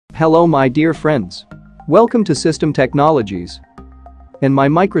Hello my dear friends. Welcome to System Technologies. In my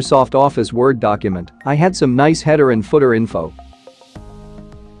Microsoft Office Word document, I had some nice header and footer info.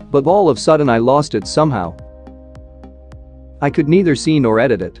 But all of a sudden I lost it somehow. I could neither see nor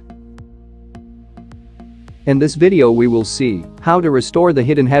edit it. In this video we will see how to restore the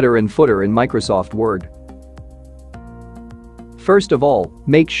hidden header and footer in Microsoft Word. First of all,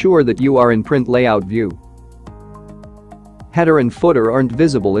 make sure that you are in Print Layout view. Header and footer aren't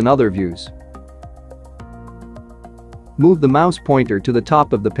visible in other views. Move the mouse pointer to the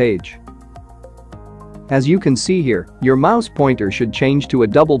top of the page. As you can see here, your mouse pointer should change to a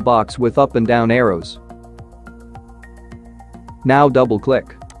double box with up and down arrows. Now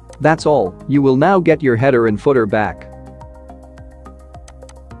double-click. That's all, you will now get your header and footer back.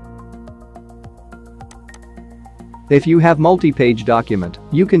 If you have multi-page document,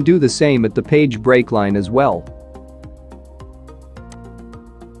 you can do the same at the page break line as well.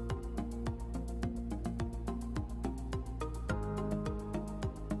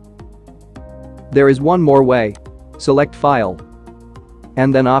 There is one more way. Select File.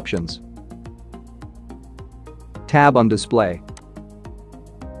 And then Options. Tab on Display.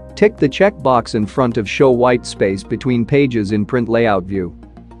 Tick the checkbox in front of Show White Space Between Pages in Print Layout view.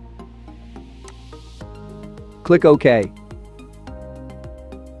 Click OK.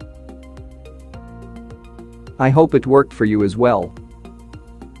 I hope it worked for you as well.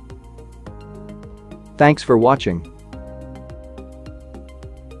 Thanks for watching.